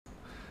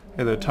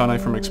Hey there, Tane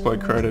from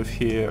Explode Creative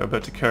here,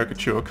 about to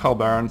caricature Carl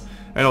Barron,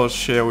 and I'll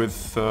share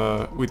with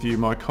you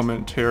my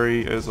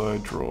commentary as I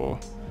draw.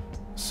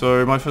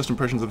 So my first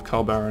impressions of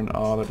Carl Barron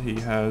are that he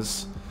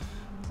has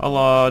a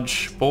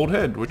large bald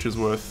head, which is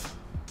worth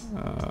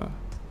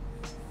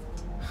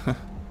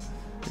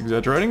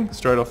exaggerating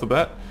straight off the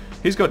bat.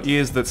 He's got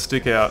ears that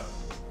stick out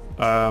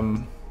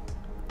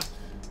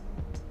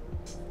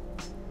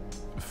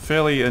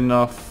fairly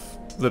enough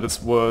that it's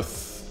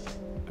worth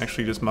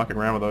actually just mucking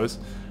around with those.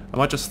 I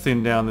might just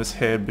thin down this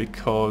head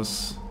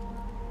because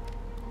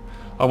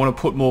I want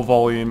to put more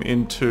volume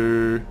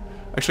into...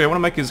 Actually, I want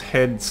to make his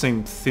head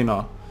seem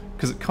thinner,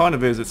 because it kind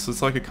of is.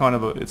 It's like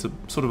it's a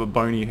sort of a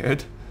bony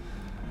head.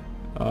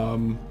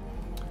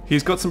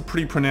 He's got some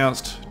pretty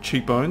pronounced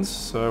cheekbones,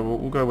 so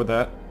we'll go with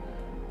that.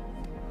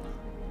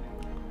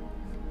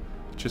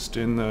 Just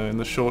in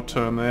the short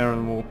term there,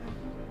 and we'll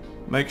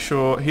make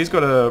sure he's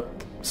got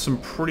some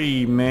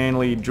pretty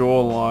manly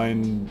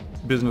jawline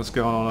business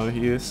going on over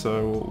here,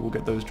 so we'll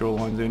get those jaw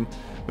lines in.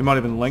 We might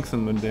even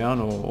lengthen them down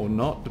or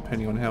not,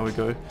 depending on how we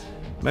go.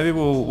 Maybe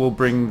we'll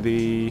bring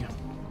the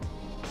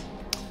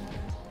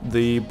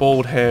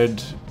bald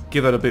head,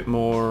 give it a bit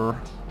more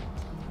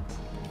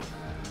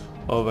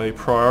of a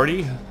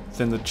priority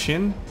than the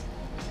chin.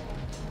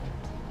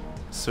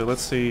 So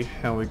let's see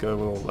how we go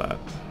with all that.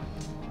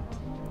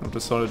 I've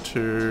decided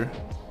to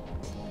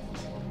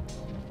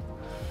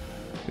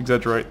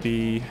exaggerate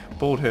the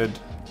bald head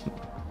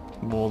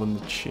more than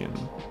the chin.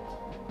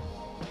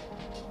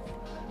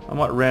 I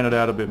might round it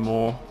out a bit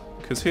more,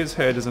 because his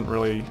head isn't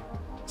really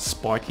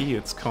spiky,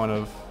 it's kind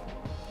of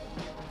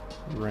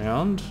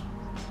round.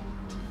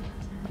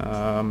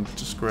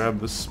 Just grab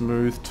the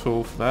smooth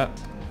tool for that.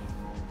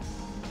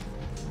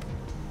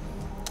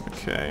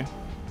 Okay.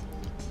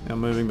 Now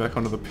moving back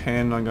onto the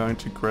pen, I'm going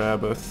to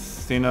grab a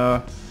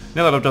thinner...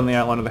 Now that I've done the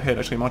outline of the head,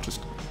 actually I might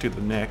just do the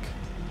neck.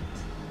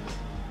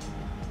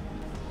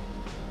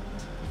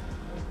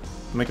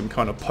 Make him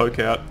kind of poke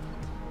out.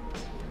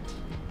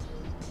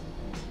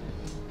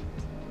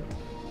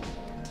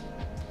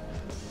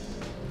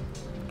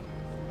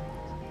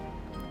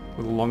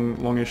 With a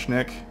longish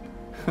neck.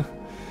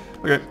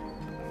 Okay,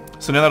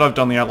 so now that I've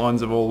done the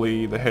outlines of all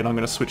the head, I'm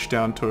going to switch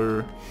down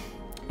to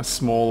a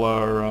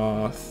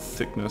smaller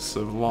thickness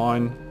of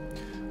line.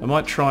 I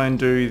might try and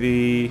do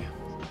the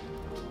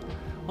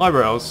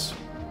eyebrows.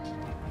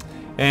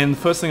 And the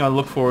first thing I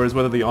look for is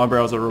whether the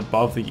eyebrows are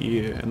above the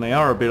ear, and they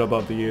are a bit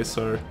above the ear,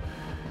 so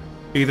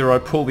either I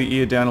pull the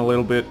ear down a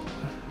little bit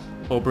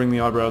or bring the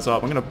eyebrows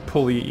up. I'm going to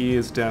pull the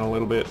ears down a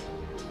little bit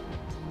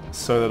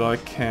so that I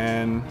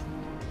can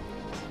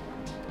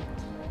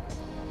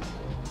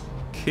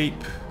keep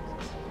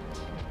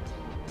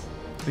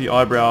the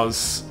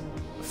eyebrows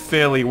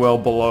fairly well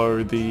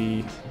below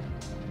the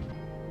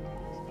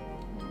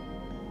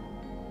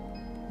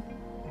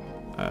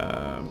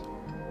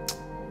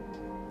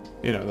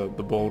you know,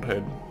 the bald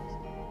head.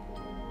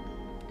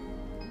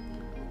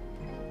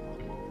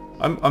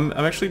 I'm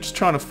actually just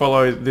trying to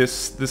follow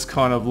this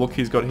kind of look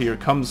he's got here.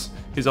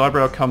 His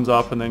eyebrow comes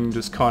up and then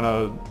just kind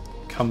of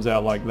comes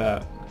out like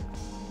that.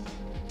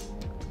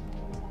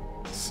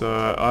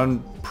 So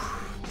I'm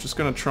just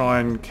going to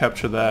try and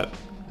capture that.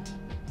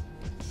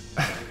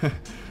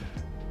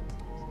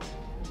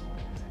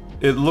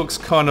 It looks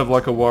kind of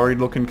like a worried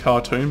looking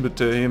cartoon, but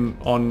to him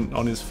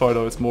on his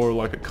photo it's more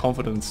like a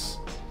confidence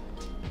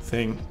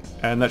thing,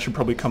 and that should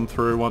probably come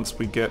through once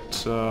we get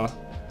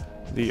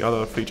the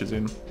other features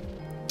in.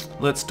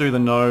 Let's do the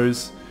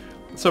nose.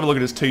 Let's have a look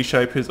at his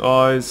T-shape, his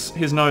eyes.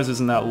 His nose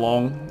isn't that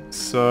long,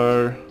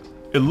 so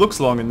it looks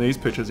long in these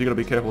pictures. You got to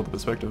be careful with the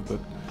perspective, but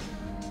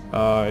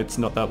it's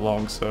not that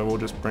long, so we'll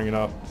just bring it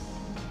up.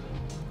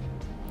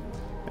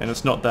 And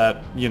it's not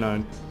that, you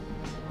know,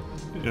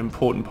 an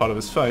important part of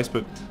his face,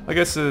 but I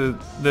guess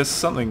there's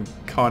something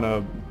kind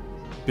of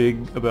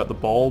big about the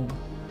bulb.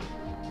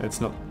 It's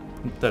not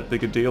that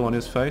big a deal on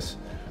his face.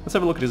 Let's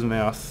have a look at his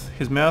mouth.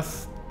 His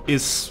mouth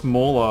is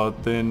smaller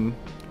than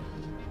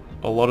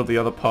a lot of the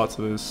other parts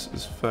of his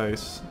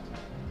face,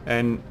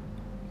 and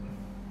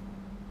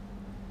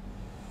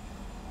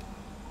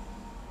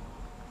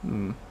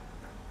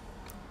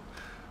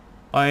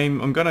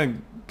I'm gonna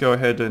go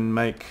ahead and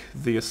make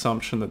the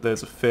assumption that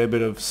there's a fair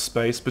bit of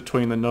space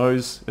between the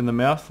nose and the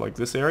mouth, like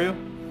this area,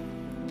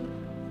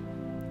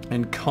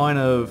 and kind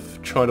of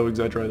try to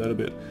exaggerate that a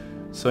bit.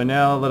 So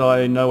now that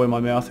I know where my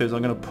mouth is,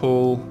 I'm going to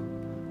pull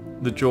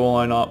the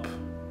jawline up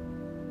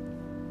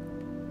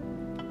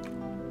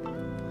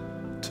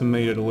to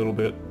meet it a little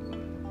bit,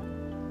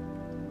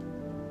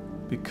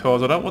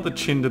 because I don't want the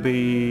chin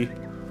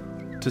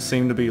to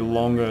seem to be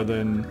longer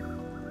than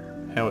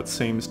how it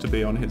seems to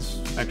be on his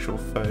actual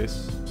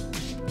face.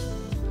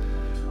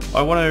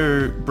 I want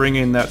to bring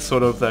in that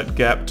sort of that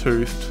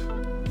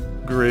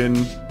gap-toothed grin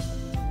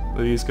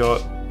that he's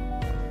got.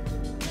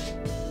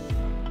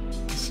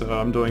 So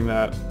I'm doing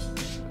that.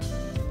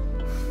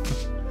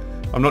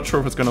 I'm not sure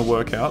if it's going to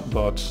work out,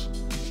 but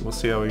we'll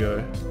see how we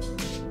go.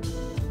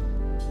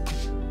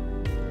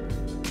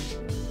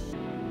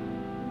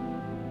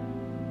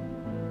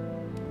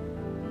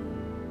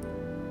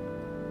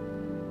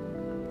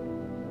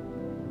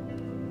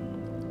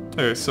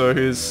 Okay, so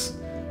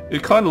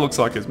it kind of looks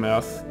like his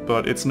mouth,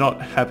 but it's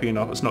not happy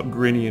enough, it's not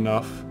grinny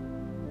enough.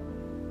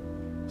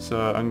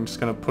 So I'm just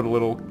going to put a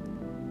little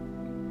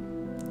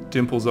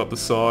dimples up the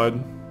side.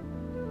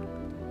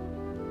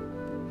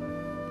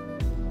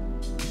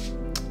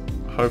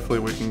 Hopefully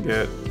we can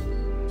get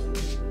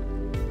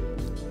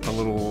a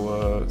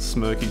little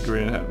smirky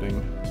grin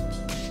happening.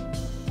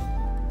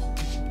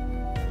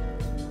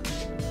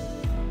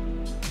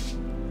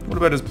 What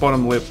about his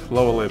bottom lip,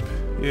 lower lip?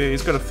 Yeah,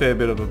 he's got a fair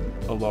bit of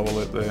a lower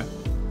lip there.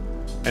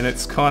 And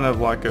it's kind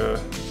of like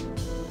it's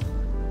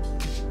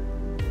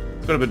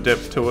got a bit of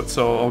depth to it,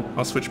 so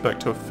I'll switch back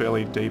to a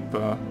fairly deep,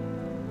 a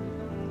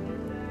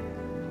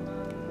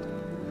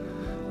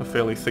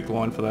fairly thick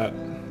line for that.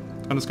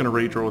 I'm just going to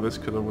redraw this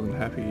because I wasn't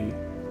happy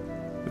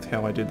with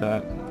how I did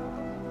that.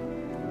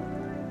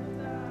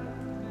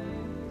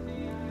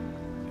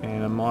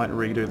 And I might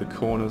redo the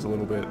corners a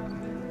little bit.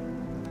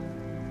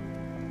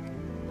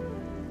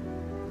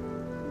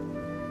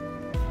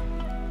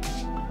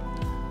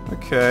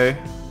 Okay.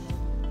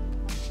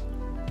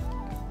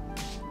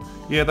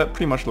 Yeah, that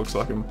pretty much looks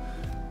like him,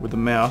 with the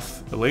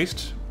mouth at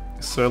least.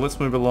 So let's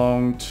move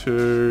along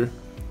to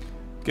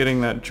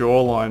getting that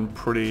jawline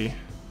pretty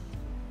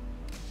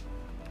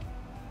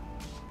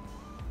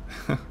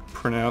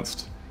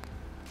pronounced.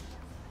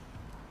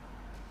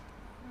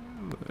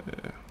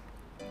 There.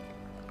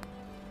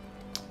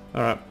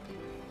 Alright.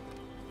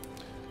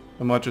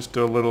 I might just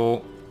do a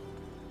little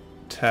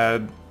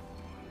tad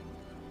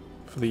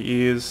for the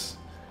ears,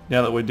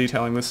 now that we're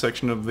detailing this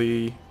section of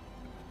the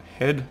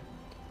head.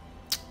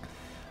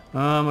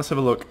 Let's have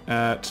a look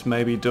at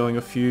maybe doing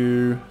a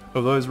few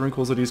of those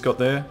wrinkles that he's got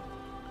there.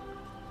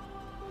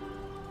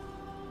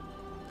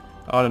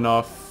 I don't know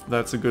if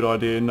that's a good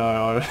idea.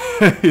 No,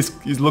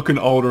 he's looking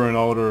older and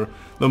older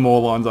the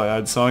more lines I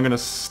add, so I'm going to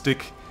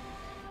stick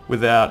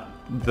without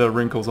the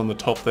wrinkles on the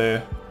top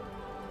there,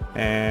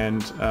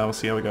 and we'll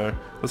see how we go.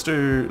 Let's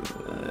do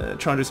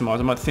try and do some eyes.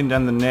 I might thin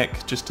down the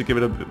neck just to give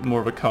it a bit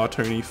more of a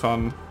cartoony,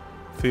 fun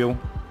feel.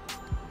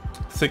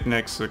 Thick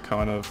necks are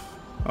kind of,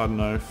 I don't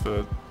know,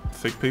 for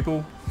thick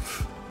people.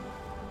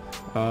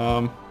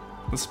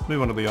 Let's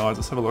move on to the eyes.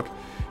 Let's have a look.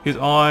 His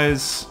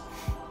eyes,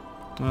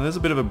 there's a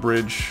bit of a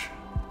bridge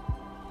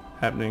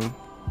happening,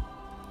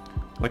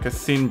 like a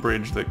thin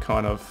bridge that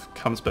kind of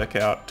comes back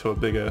out to a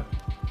bigger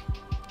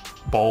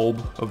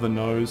bulb of the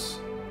nose.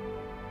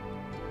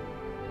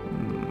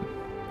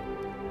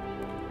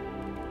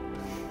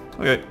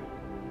 Okay.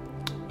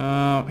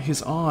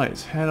 His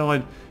eyes.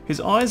 His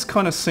eyes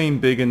kind of seem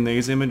big in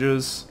these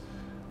images,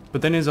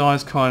 but then his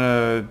eyes kind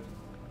of...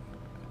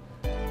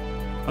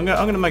 I'm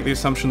gonna make the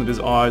assumption that his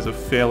eyes are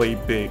fairly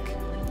big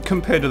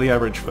compared to the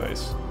average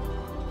face.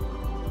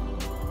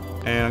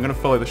 And I'm gonna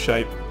follow the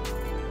shape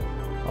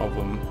of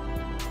them,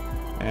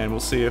 and we'll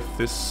see if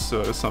this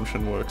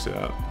assumption works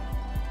out.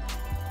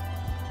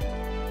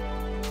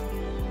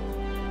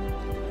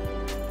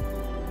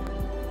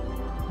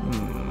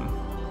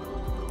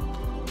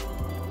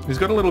 He's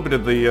got a little bit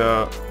of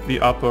the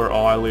upper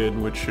eyelid,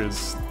 which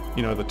is,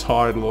 you know, the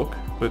tired look,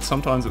 but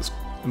sometimes it's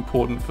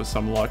important for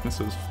some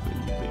likenesses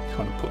that you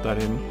kind of put that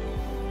in.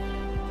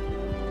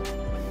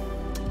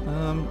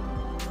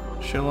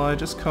 Shall I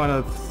just kind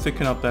of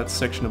thicken up that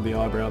section of the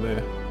eyebrow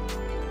there?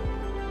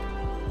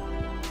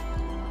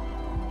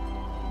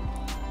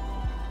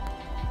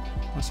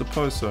 I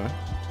suppose so.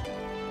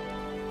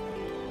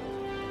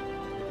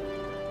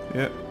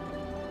 Yep.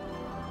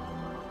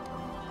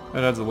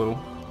 That adds a little.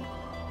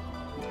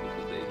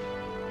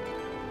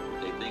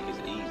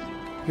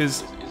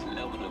 His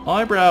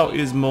eyebrow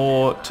is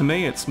more, to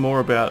me it's more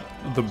about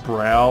the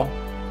brow,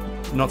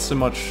 not so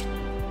much,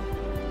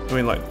 I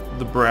mean like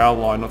the brow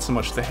line, not so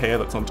much the hair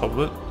that's on top of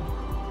it.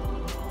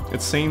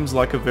 It seems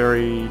like a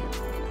very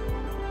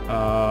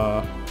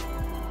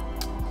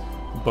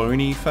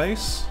bony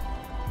face.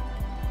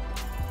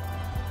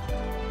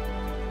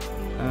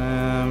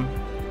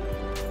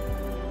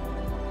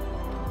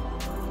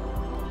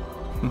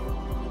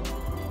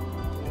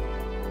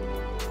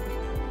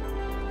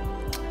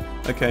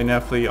 Okay, now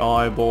for the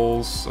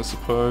eyeballs, I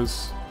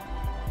suppose.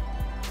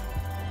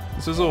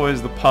 This is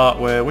always the part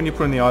where, when you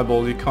put in the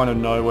eyeballs, you kind of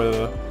know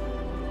whether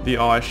the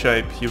eye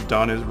shape you've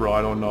done is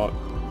right or not.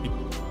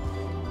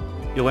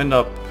 You'll end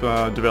up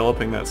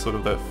developing that sort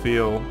of that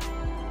feel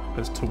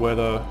as to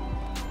whether,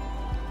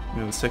 you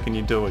know, the second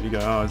you do it, you go,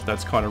 oh,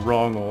 that's kind of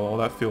wrong, or oh,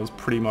 that feels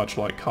pretty much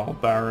like Carl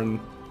Barron.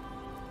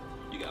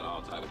 You got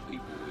all type of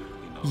people,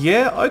 you know,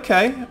 yeah,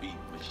 okay.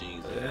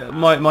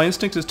 My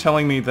instinct is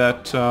telling me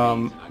that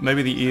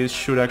maybe the ears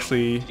should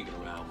actually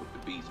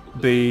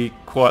be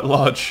quite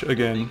large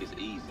again.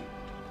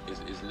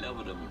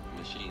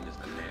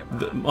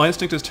 My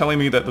instinct is telling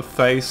me that the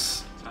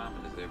face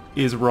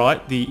is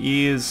right, the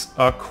ears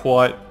are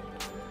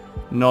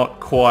not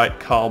quite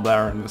Carl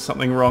Barron. There's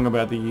something wrong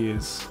about the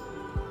ears.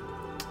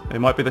 It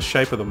might be the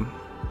shape of them.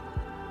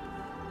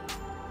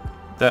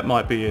 That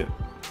might be it.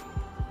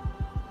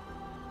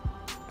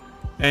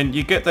 And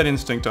you get that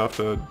instinct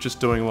after just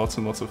doing lots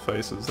and lots of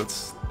faces.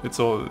 It's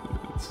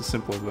as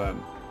simple as that.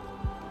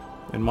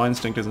 And my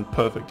instinct isn't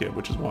perfect yet,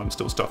 which is why I'm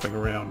still stuffing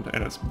around.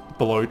 And it's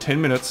below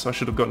 10 minutes. I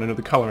should have gotten into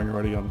the colouring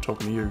already. I'm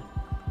talking to you.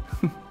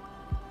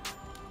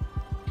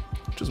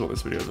 Which is what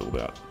this video is all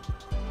about.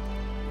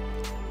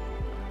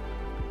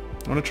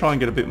 I want to try and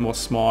get a bit more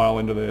smile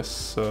into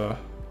this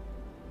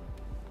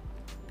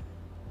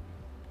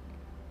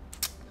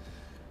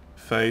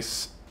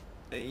face.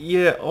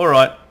 Yeah,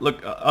 alright.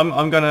 Look, I'm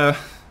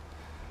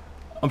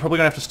probably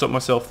gonna have to stop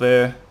myself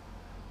there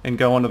and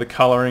go on to the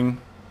colouring.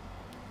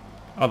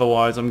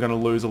 Otherwise I'm gonna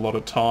lose a lot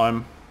of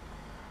time.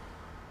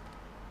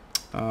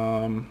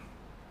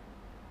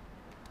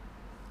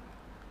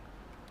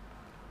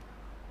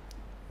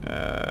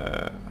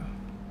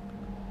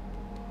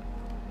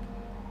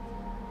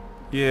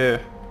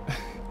 Yeah.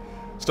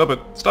 Stop it.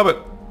 Stop it.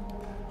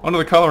 Onto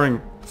the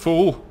colouring.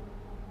 Fool.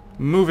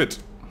 Move it.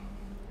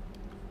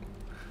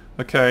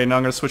 Okay, now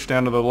I'm going to switch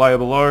down to the layer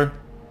below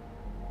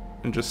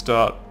and just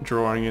start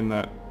drawing in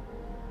that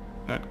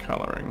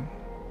colouring.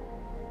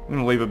 I'm going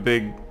to leave a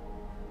big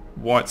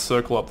white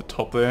circle up the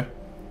top there.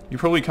 You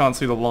probably can't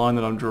see the line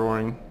that I'm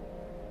drawing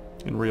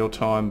in real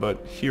time,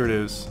 but here it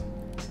is.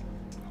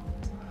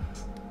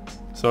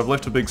 So I've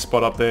left a big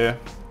spot up there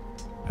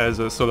as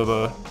a sort of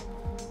a...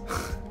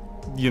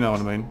 you know what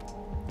I mean.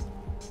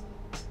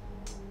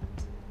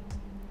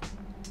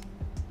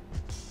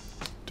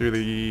 Do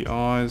the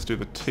eyes, do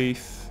the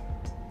teeth.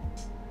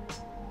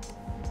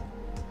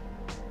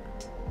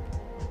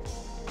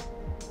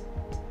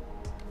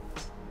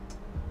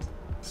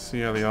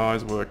 See how the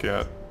eyes work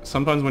out.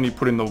 Sometimes when you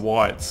put in the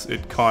whites,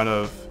 it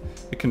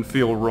can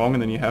feel wrong,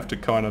 and then you have to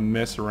kind of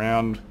mess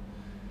around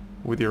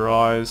with your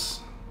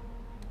eyes.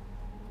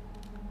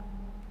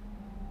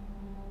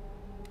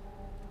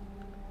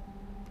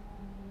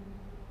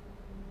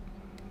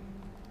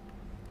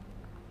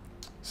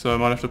 So I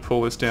might have to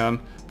pull this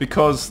down.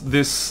 Because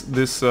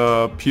this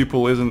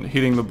pupil isn't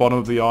hitting the bottom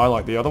of the eye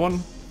like the other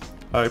one,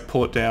 I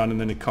pull it down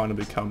and then it kind of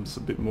becomes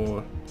a bit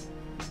more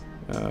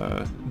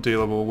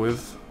dealable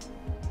with.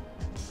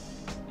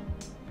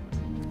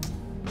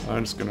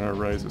 I'm just going to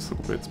erase this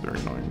little bit, it's very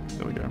annoying.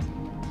 There we go.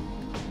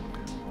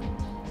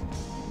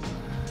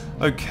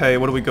 Okay,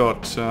 what do we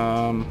got?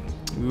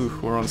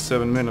 We're on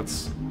 7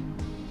 minutes.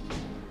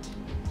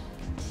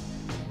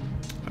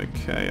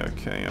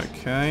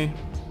 Okay.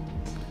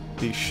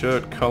 The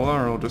shirt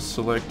color, I'll just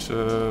select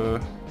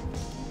a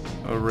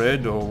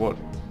red, or what,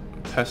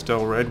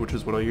 pastel red, which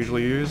is what I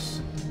usually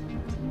use.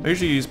 I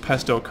usually use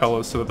pastel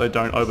colors so that they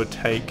don't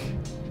overtake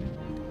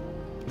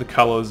the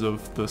colors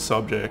of the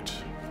subject.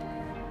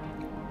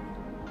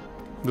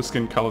 The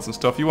skin colors and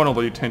stuff. You want all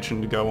the attention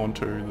to go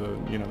onto the,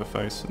 the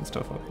face and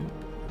stuff like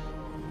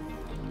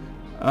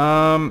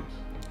that.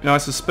 Now I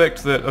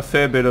suspect that a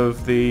fair bit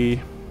of the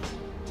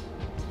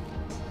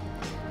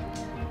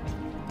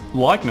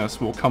likeness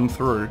will come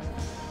through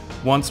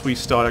once we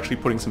start actually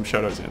putting some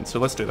shadows in. So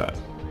let's do that.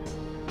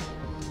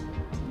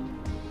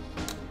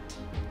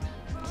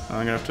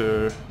 I'm going to have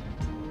to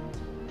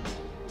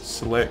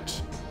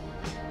select,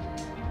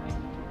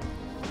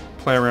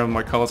 play around with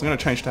my colors. I'm going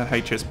to change to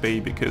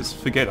HSB because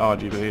forget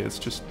RGB, it's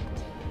just,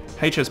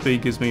 HSB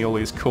gives me all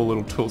these cool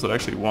little tools that I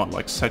actually want,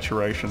 like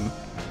saturation,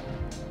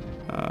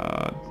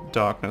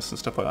 darkness and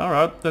stuff like that.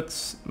 Alright,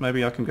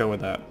 maybe I can go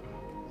with that.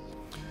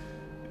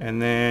 And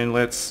then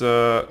let's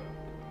darkify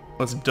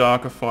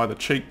the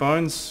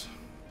cheekbones.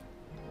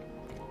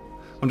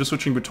 I'm just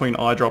switching between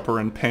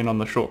eyedropper and pen on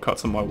the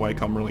shortcuts on my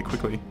Wacom really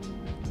quickly.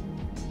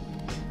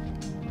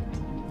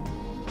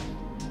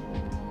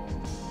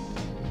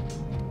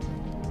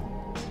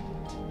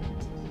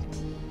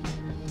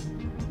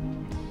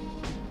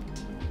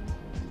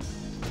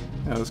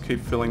 Now just keep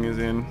filling these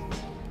in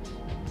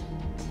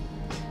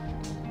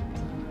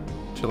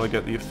till I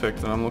get the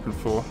effect that I'm looking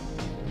for.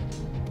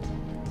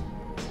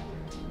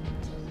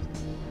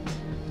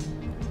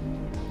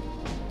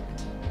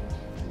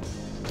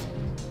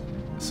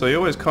 So you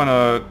always kind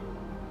of,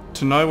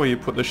 to know where you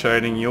put the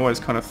shading, you always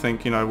kind of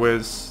think,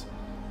 where's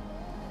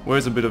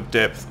a bit of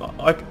depth.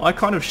 I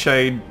kind of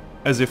shade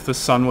as if the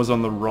sun was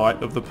on the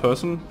right of the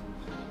person.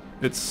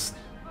 It's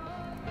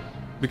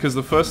because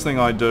the first thing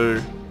I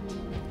do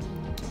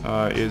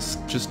is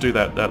just do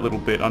that little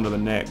bit under the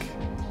neck.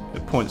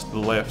 It points to the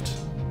left.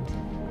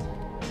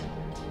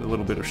 The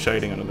little bit of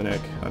shading under the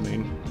neck, I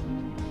mean.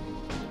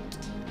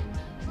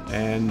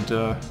 And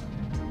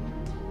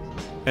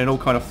it all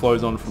kind of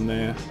flows on from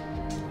there.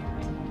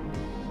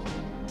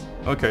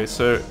 Okay,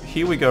 so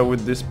here we go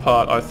with this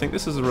part. I think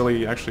this is a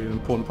really actually an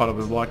important part of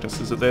his likeness,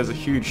 is that there's a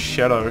huge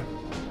shadow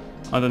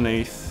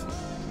underneath,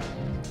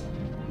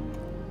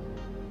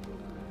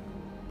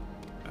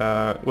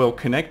 well,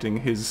 connecting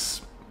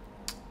his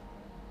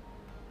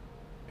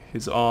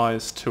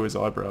eyes to his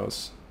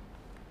eyebrows.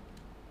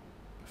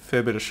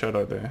 Fair bit of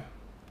shadow there.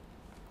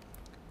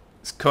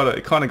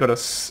 It kind of got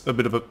a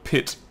bit of a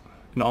pit,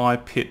 an eye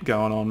pit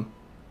going on,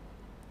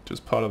 which is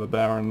part of the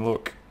Barron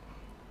look.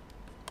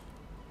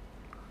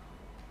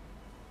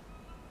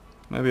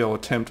 Maybe I'll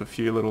attempt a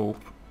few little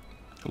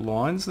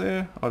lines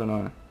there? I don't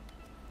know.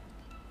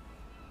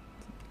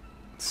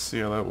 Let's see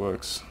how that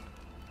works.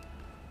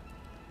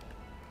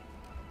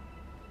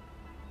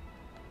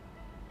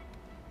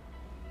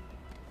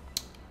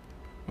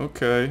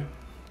 Okay.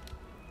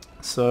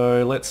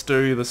 So let's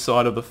do the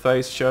side of the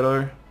face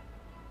shadow.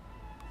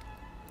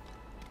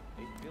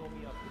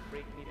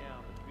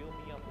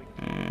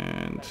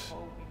 And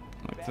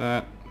like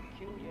that.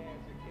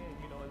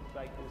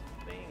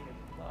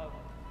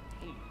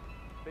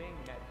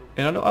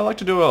 And I like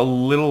to do a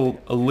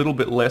little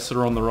bit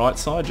lesser on the right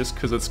side, just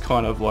because it's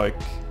kind of like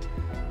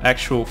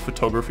actual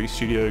photography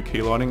studio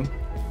key lighting.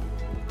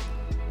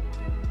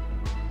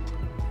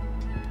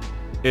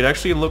 It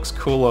actually looks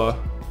cooler.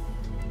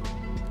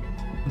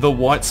 The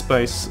white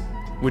space,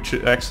 which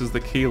acts as the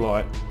key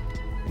light,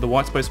 the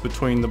white space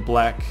between the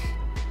black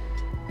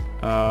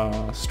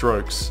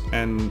strokes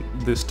and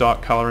this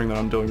dark coloring that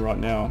I'm doing right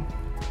now.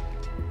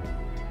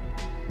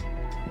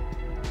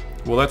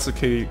 Well, that's the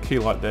key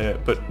light there,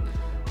 but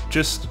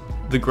just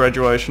the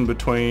graduation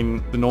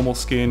between the normal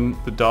skin,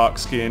 the dark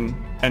skin,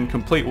 and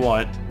complete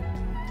white.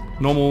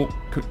 Normal,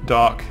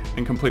 dark,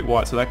 and complete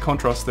white. So that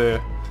contrast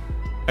there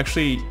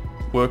actually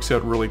works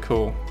out really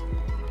cool.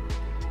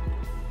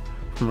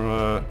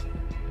 From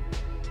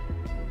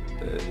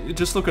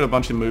just look at a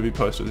bunch of movie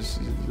posters,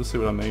 you'll see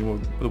what I mean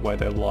with the way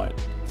they light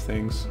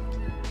things.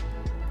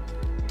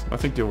 I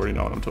think you already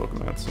know what I'm talking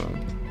about, so.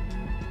 I'm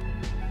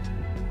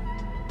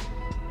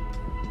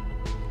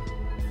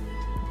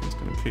just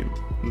gonna keep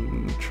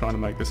trying to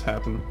make this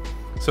happen.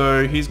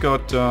 So he's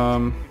got,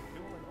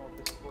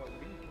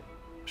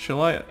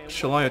 shall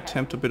I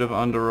attempt a bit of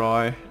under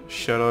eye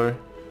shadow?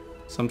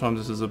 Sometimes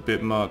this is a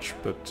bit much,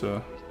 but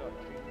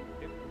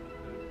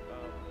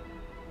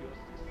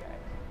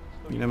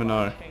you never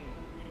know.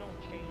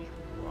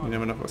 You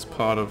never know if it's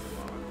part of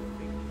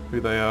who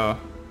they are.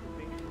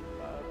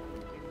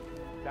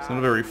 It's not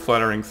a very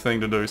flattering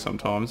thing to do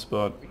sometimes,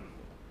 but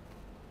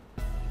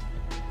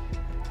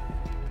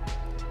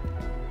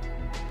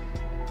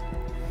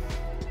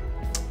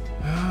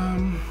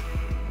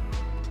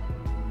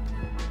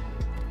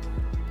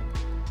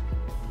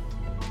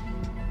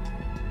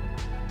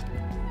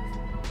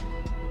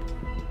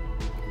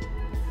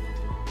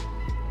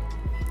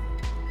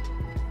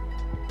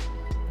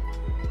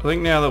I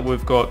think now that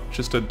we've got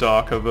just a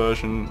darker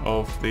version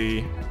of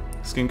the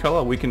skin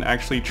color, we can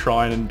actually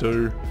try and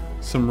do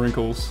some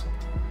wrinkles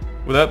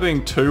without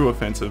being too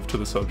offensive to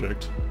the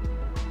subject.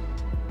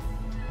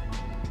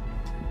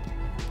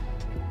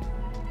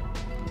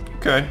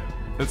 Okay,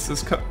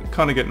 it's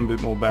kind of getting a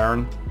bit more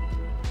barren.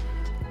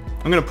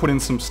 I'm going to put in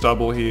some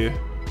stubble here,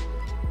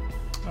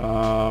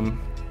 and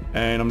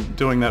I'm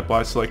doing that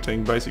by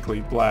selecting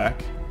basically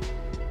black,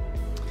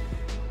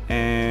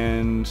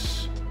 and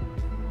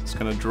just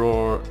going to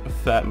draw a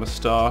fat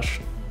moustache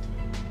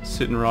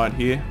sitting right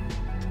here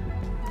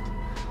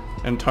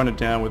and tone it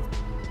down with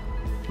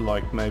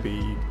like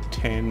maybe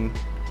 10,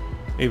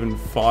 even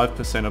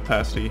 5%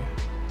 opacity.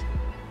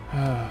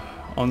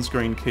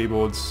 On-screen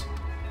keyboards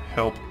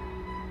help.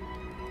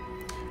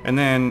 And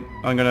then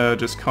I'm going to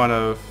just kind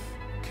of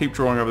keep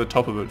drawing over the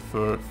top of it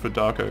for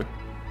darker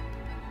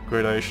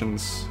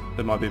gradations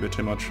that might be a bit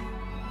too much.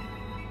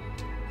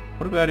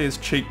 What about his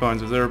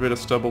cheekbones? Is there a bit of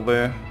stubble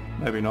there?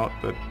 Maybe not,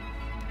 but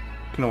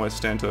can always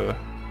stand to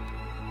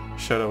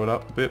shadow it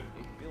up a bit.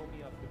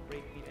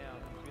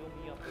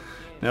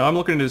 Now I'm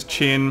looking at his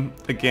chin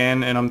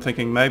again, and I'm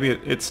thinking maybe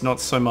it's not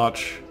so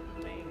much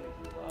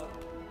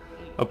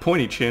a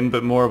pointy chin,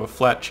 but more of a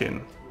flat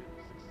chin.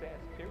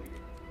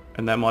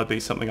 And that might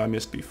be something I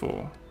missed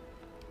before.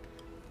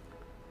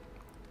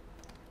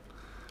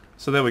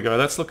 So there we go,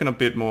 that's looking a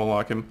bit more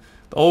like him.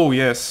 Oh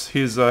yes,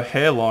 his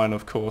hairline,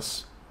 of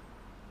course.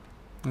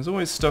 There's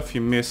always stuff you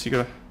miss, you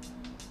gotta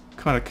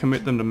kind of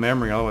commit them to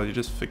memory, otherwise you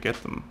just forget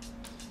them.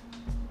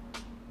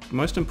 The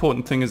most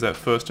important thing is that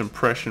first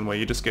impression where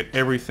you just get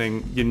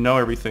everything, you know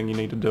everything you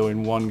need to do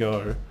in one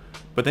go.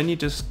 But then you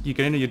get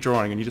into your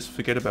drawing and you just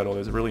forget about all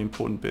those really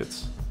important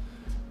bits.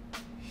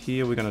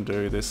 Here we're going to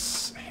do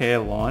this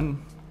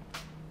hairline,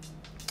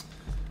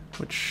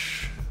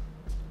 which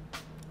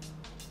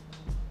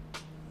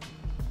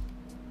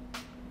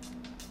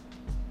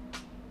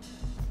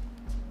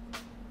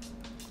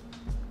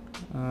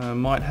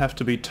might have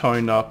to be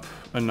toned up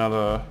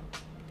another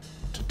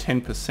to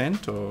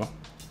 10%, or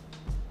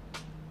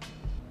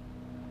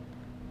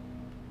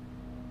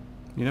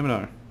you never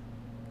know.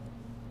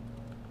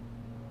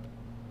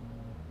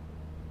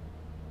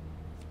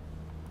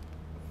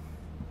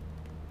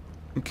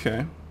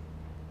 Okay.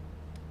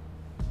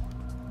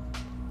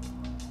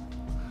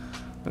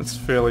 That's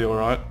fairly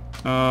alright.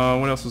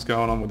 What else is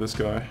going on with this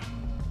guy?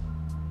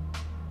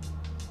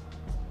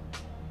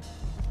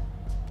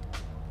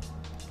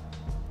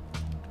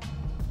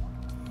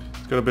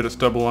 He's got a bit of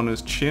stubble on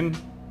his chin.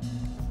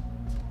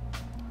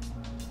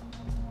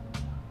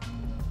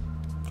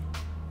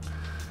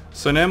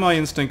 So now my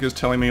instinct is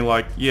telling me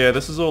like, yeah,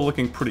 this is all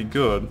looking pretty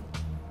good.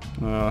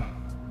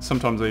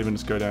 Sometimes I even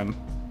just go down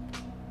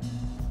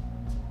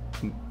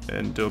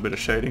and do a bit of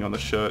shading on the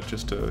shirt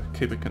just to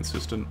keep it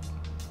consistent.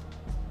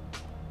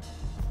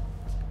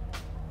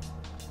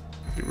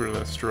 Get rid of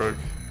that stroke.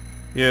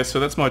 Yeah,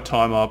 so that's my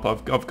time up. I'm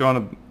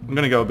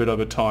gonna go a bit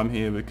over time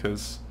here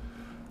because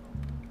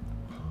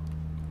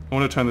I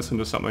want to turn this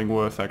into something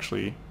worth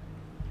actually,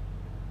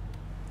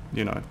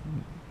 you know,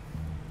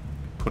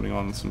 putting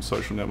on some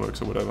social networks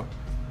or whatever.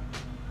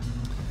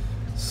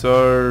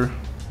 So,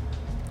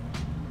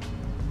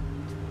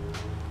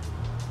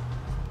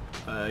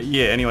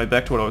 yeah, anyway,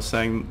 back to what I was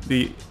saying.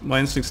 My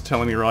instincts are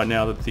telling me right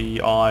now that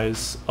the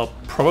eyes are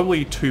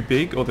probably too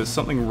big, or there's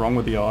something wrong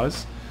with the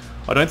eyes.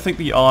 I don't think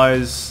the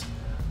eyes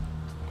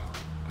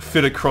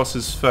fit across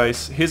his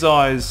face. His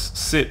eyes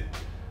sit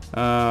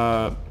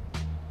a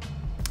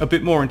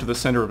bit more into the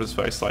center of his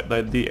face. Like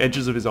the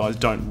edges of his eyes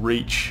don't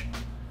reach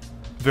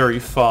very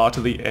far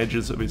to the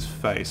edges of his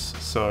face.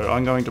 So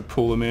I'm going to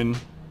pull them in.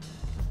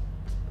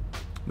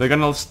 They're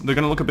gonna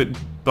look a bit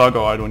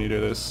bug-eyed when you do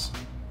this.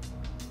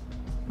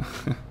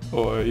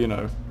 Or, you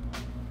know.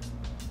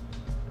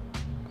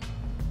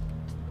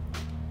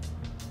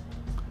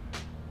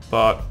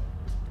 But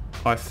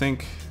I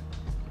think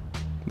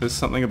there's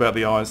something about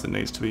the eyes that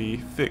needs to be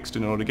fixed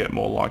in order to get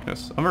more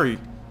likeness. You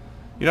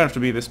don't have to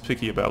be this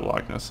picky about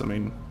likeness. I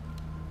mean,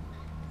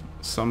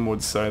 some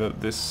would say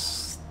that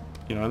this,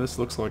 you know, this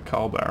looks like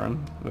Carl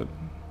Barron, but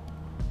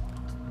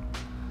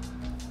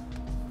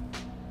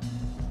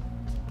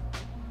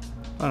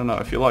I don't know,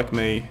 if you're like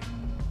me,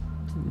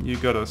 you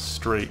got a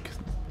streak,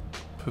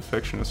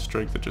 perfectionist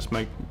streak that just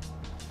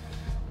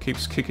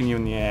keeps kicking you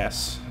in the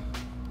ass.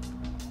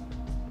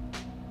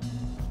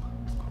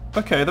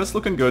 Okay, that's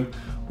looking good.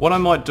 What I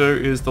might do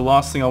is, the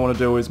last thing I want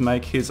to do is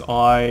make his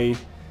eye,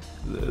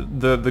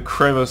 the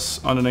crevice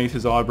underneath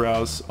his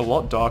eyebrows a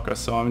lot darker,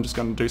 so I'm just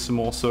going to do some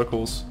more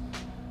circles.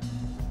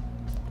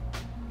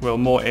 Well,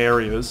 more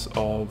areas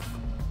of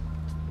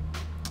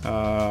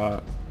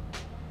the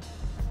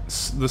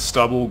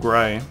stubble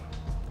grey,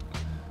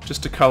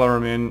 just to colour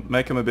him in,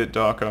 make him a bit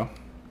darker.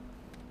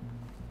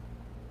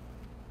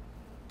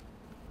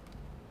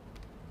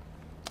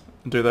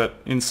 Do that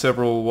in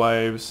several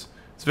waves.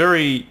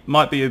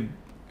 Might be a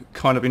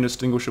kind of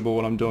indistinguishable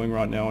what I'm doing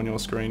right now on your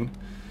screen,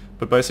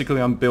 but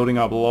basically I'm building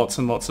up lots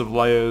and lots of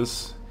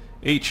layers,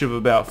 each of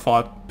about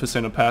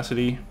 5%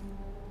 opacity,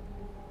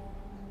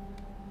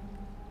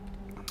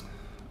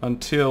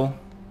 until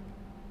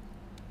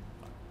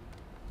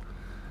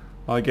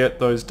I get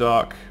those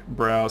dark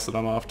brows that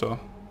I'm after.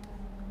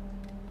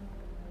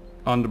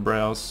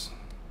 Underbrows.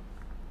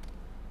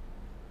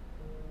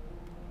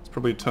 There's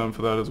probably a term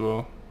for that as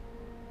well.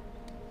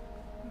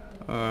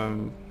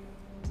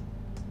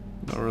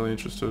 Not really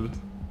interested.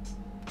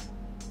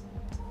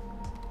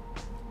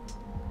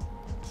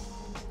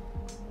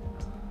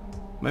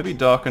 Maybe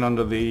darken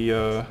under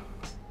the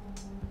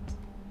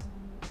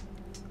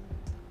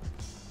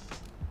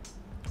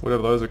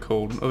whatever those are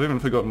called. I've even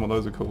forgotten what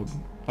those are called,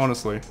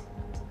 honestly.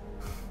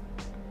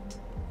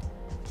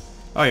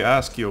 I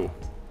ask you.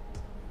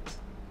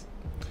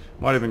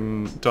 Might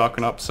even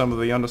darken up some of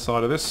the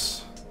underside of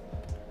this.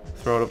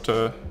 Throw it up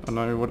to, I don't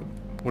know, what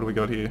do we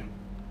got here?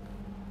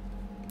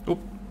 Oop.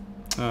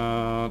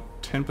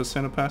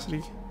 10%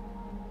 opacity.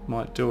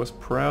 Might do us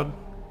proud.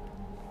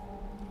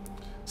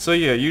 So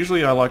yeah,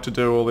 usually I like to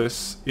do all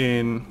this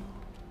in...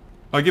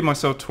 I give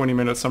myself 20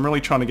 minutes. I'm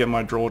really trying to get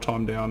my draw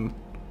time down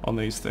on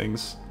these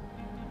things.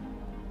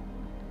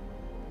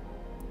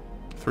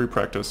 Through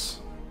practice.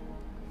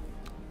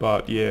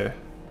 But yeah.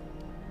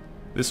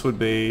 This would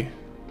be...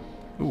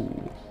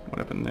 Ooh, what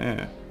happened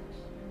there?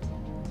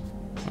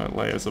 That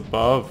layer's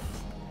above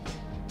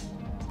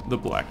the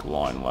black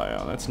line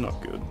layer. That's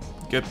not good.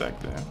 Get back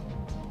there.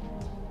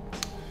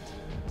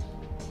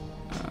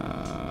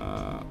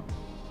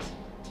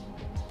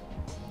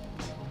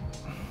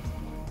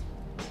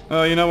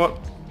 Oh, you know what?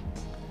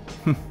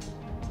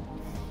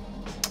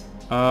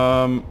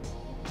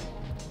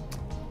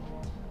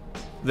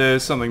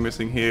 There's something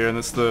missing here, and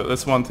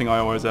that's one thing I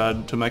always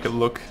add to make it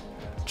look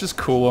just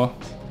cooler,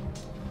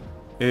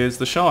 is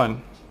the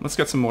shine. Let's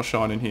get some more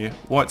shine in here.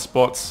 White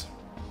spots.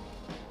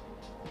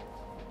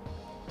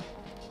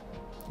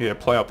 Yeah,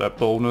 play up that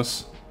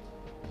boldness.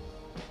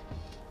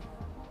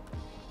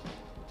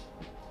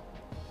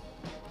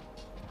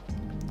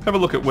 Have a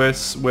look at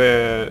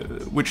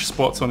which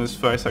spots on his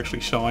face actually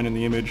shine in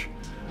the image.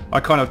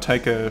 I kind of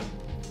take a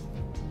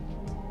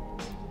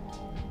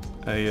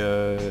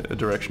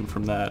direction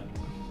from that.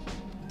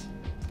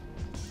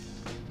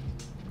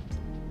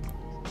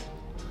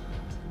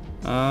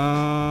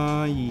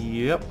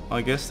 Yep,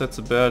 I guess that's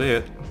about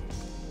it.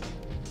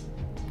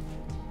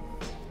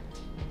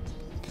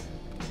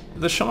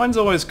 The shine's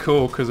always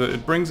cool because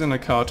it brings in a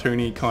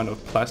cartoony kind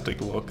of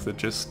plastic look that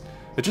just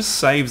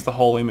saves the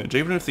whole image.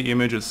 Even if the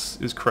image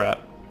is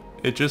crap,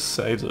 it just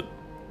saves it.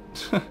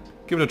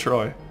 Give it a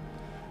try.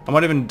 I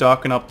might even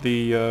darken up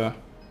the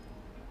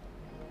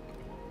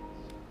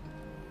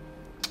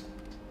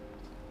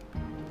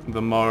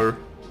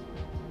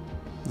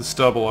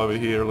stubble over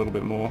here a little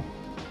bit more,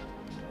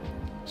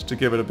 just to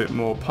give it a bit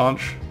more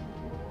punch.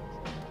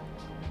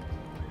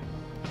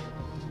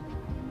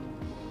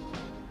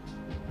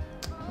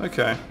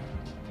 Okay,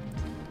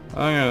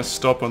 I'm gonna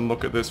stop and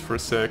look at this for a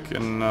sec,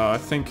 and I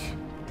think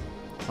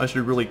I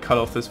should really cut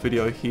off this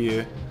video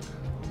here.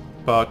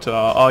 But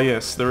oh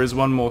yes, there is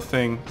one more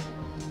thing.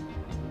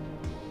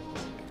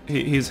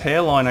 his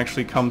hairline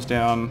actually comes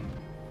down.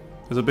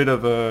 There's a bit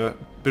of a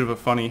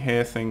funny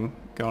hair thing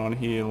going on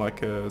here,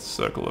 like a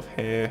circle of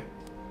hair.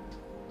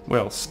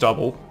 Well,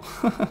 stubble.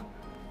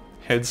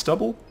 Head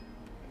stubble?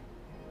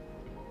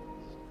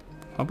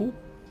 Hubble?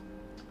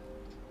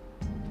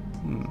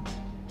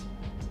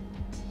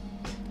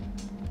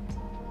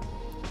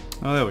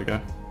 Oh, there we go.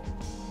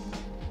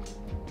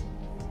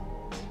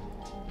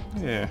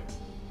 Yeah.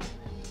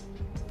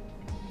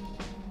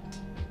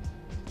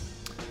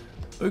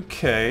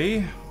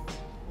 Okay.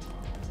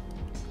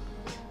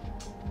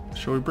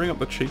 Shall we bring up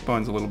the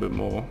cheekbones a little bit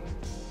more?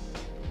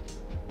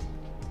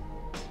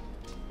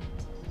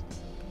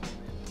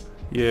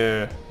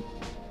 Yeah,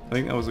 I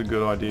think that was a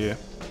good idea.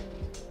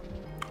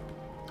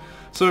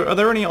 So, are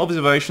there any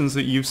observations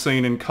that you've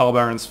seen in Carl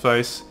Barron's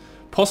face,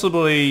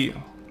 possibly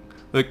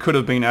that could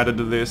have been added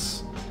to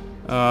this?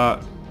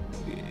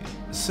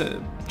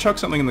 Chuck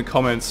something in the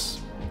comments,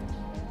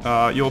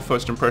 your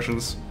first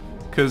impressions,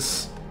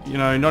 because, you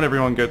know, not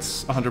everyone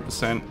gets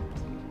 100%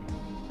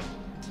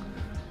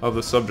 of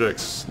the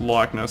subject's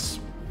likeness.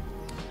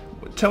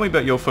 Tell me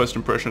about your first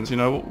impressions, you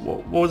know,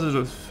 what was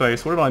his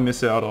face, what did I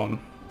miss out on?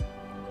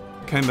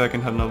 Came back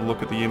and had another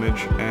look at the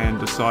image and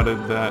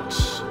decided that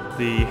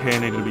the hair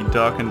needed to be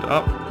darkened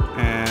up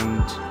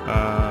and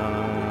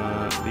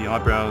the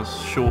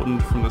eyebrows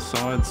shortened from the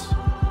sides,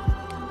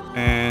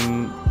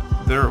 and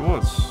there it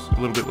was. A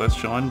little bit less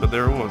shine, but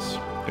there it was.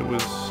 It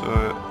was,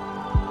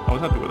 I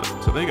was happy with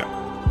it, so there you go.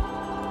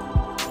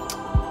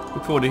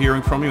 Look forward to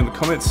hearing from you in the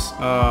comments.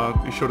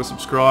 Be sure to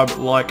subscribe,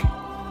 like.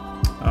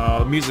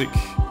 The music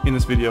in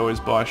this video is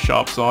by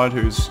Sharpside,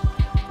 who's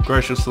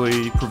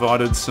graciously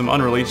provided some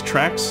unreleased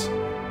tracks.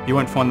 You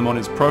won't find them on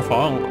his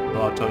profile,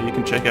 but you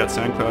can check out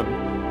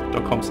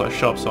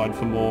soundcloud.com/Sharpside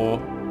for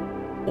more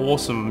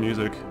awesome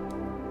music,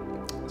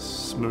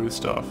 smooth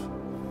stuff.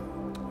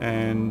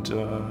 And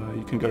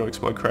you can go to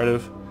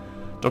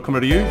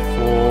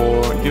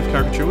explodecreative.com.au for gift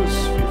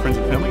caricatures for your friends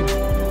and family.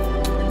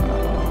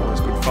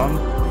 Always good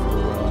fun.